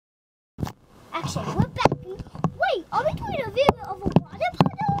Actually, we're back. Wait, are we doing a video of a water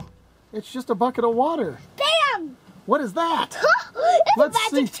puddle? It's just a bucket of water. Bam! What is that? It's Let's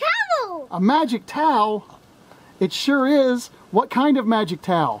a magic see. towel! A magic towel? It sure is. What kind of magic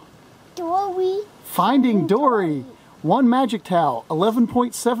towel? Dory. Finding Dory. One magic towel,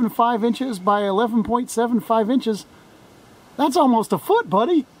 11.75 inches by 11.75 inches. That's almost a foot,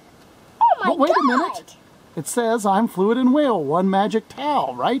 buddy. Oh my But wait God. a minute. It says I'm Fluent and Whale, one magic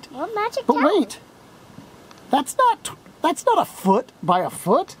towel, right? One magic But towel. wait. That's not a foot by a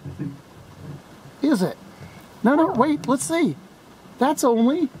foot. Is it? No, wait, let's see. That's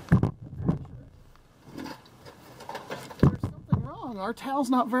only... There's something wrong. Our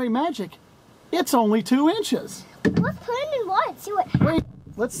towel's not very magic. It's only 2 inches. Let's put it in water. See what happens. Wait,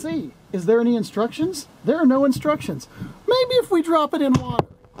 let's see. Is there any instructions? There are no instructions. Maybe if we drop it in water.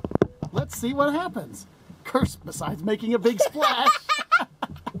 Let's see what happens. Curse, besides making a big splash.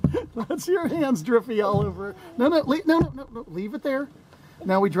 That's your hands drippy all over. No, leave it there.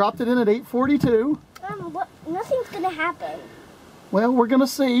 Now we dropped it in at 8:42. Nothing's gonna happen. Well, we're gonna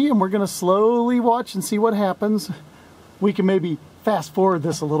see, and we're gonna slowly watch and see what happens. We can maybe fast forward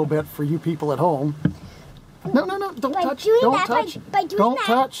this a little bit for you people at home. No, don't touch. Don't touch. Don't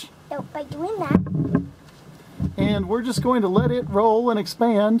touch. No, by doing that. And we're just going to let it roll and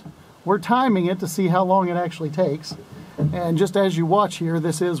expand. We're timing it to see how long it actually takes. And just as you watch here,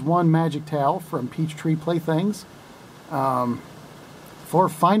 this is one magic towel from Peachtree Playthings for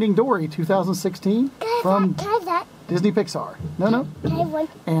Finding Dory 2016 from Can I have that? Disney Pixar. No. Can I have one?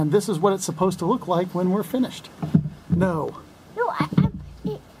 And this is what it's supposed to look like when we're finished. No. No,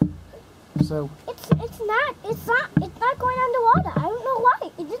 So it's not going underwater. I don't know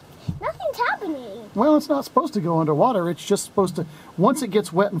why. Nothing's happening. well, it's not supposed to go underwater. It's just supposed to, once it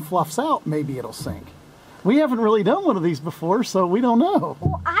gets wet and fluffs out, maybe it'll sink. We haven't really done one of these before, so we don't know.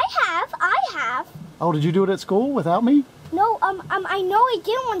 Well, I have. Oh, did you do it at school without me? No, I know I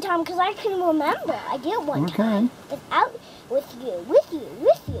did one time because I can remember. I did it one time. Without, with you,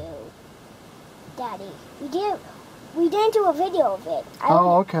 Daddy. We didn't do a video of it.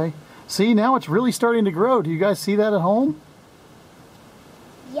 Oh, okay. See, now it's really starting to grow. Do you guys see that at home?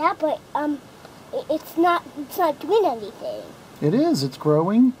 Yeah, but it's not doing anything. It is. It's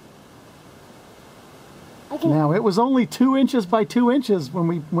growing. Now, it was only 2 inches by 2 inches when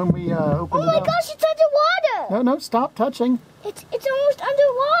we opened it up. Oh my gosh, it's underwater! No, stop touching. It's almost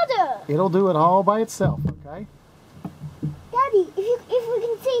underwater. It'll do it all by itself, okay? Daddy, if we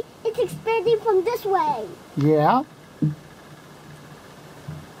can see, it's expanding from this way. Yeah.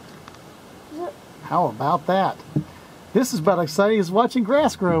 How about that? This is about as exciting as watching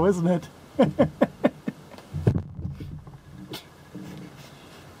grass grow, isn't it?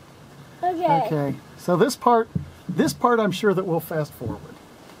 Okay. So this part I'm sure that we'll fast forward.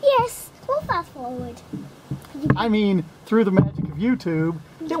 Yes, we'll fast forward. I mean, through the magic of YouTube,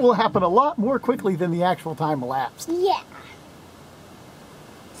 it will happen a lot more quickly than the actual time elapsed. Yeah.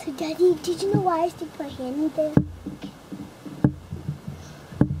 So, Daddy, did you know why I stick my hand in there?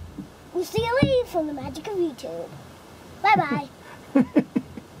 We'll see you later from the magic of YouTube. Bye-bye.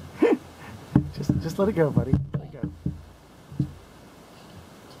 Just let it go, buddy. Let it go.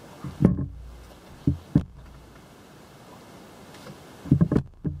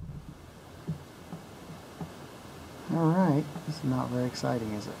 All right. This is not very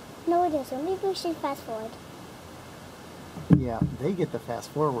exciting, is it? No, it isn't. Maybe we should fast forward. Yeah, they get the fast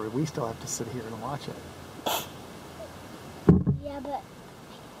forward. We still have to sit here and watch it. Yeah, but...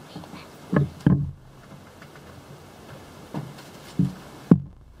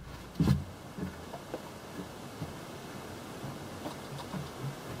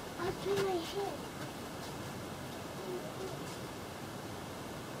 I'll do my head.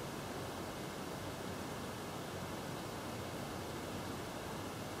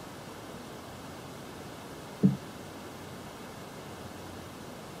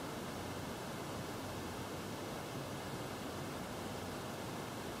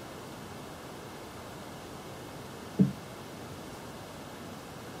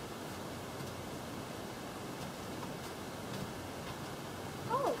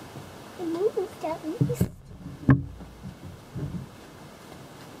 Oh, it moved at least.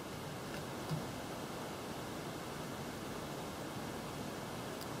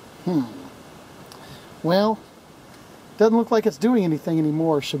 Well, doesn't look like it's doing anything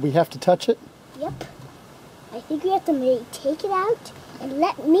anymore. Should we have to touch it? Yep. I think we have to maybe take it out and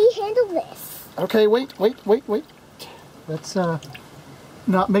let me handle this. Okay, wait. Let's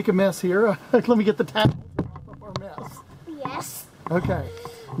not make a mess here. Let me get the towel off of our mess. Yes. Okay.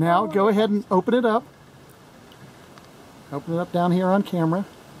 Now go ahead and open it up. Open it up down here on camera.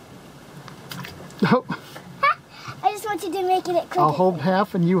 Oh. I just wanted to make it quicker. I'll hold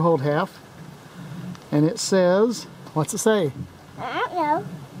half and you hold half. And it says, what's it say? I don't know.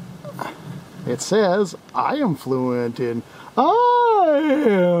 It says, I am fluent in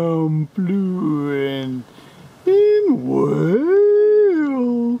whale.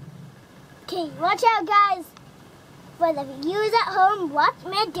 Okay, watch out, guys. For the viewers at home, watch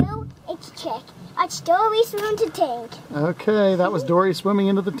me do its trick. Watch Dory swim into the tank. Okay, that was Dory swimming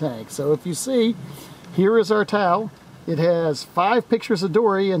into the tank. So if you see, here is our towel. It has 5 pictures of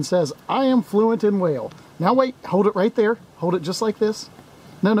Dory and says, I am fluent in whale. Now wait, hold it right there. Hold it just like this.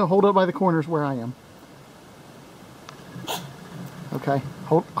 No, hold it by the corners where I am. Okay,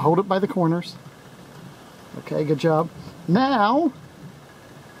 hold it by the corners. Okay, good job. Now,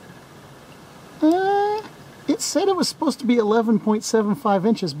 it said it was supposed to be 11.75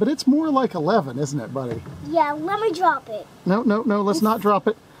 inches, but it's more like 11, isn't it, buddy? Yeah, let me drop it. No, let's not drop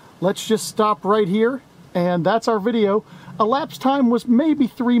it. Let's just stop right here, and that's our video. Elapsed time was maybe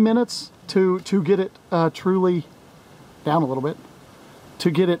 3 minutes to get it truly, down a little bit, to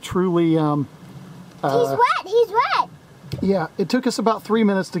get it truly... he's wet! Yeah, it took us about 3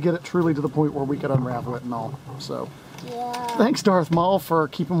 minutes to get it truly to the point where we could unravel it and all, so... Yeah. Thanks, Darth Maul, for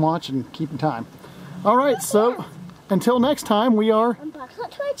keeping watch and keeping time. All right, so until next time, we are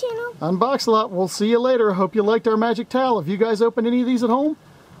Unboxalot to our channel. Unboxalot. We'll see you later. Hope you liked our magic towel. If you guys opened any of these at home,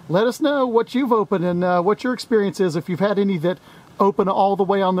 let us know what you've opened and what your experience is, if you've had any that open all the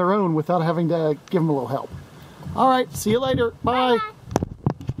way on their own without having to give them a little help. All right, see you later. Bye. Bye.